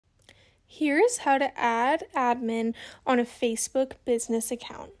Here's how to add admin on a Facebook business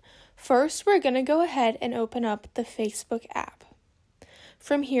account. First, we're going to go ahead and open up the Facebook app.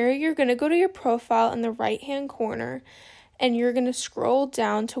 From here, you're going to go to your profile in the right-hand corner, and you're going to scroll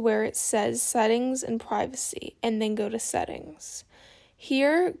down to where it says Settings and Privacy, and then go to Settings.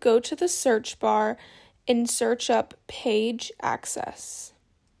 Here, go to the search bar and search up Page Access.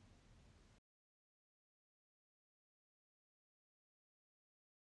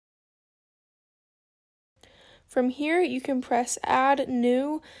 From here, you can press Add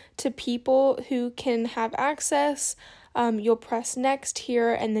New to people who can have access. You'll press Next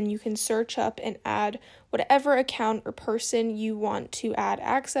here, and then you can search up and add whatever account or person you want to add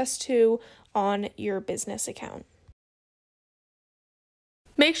access to on your business account.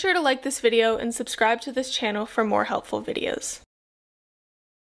 Make sure to like this video and subscribe to this channel for more helpful videos.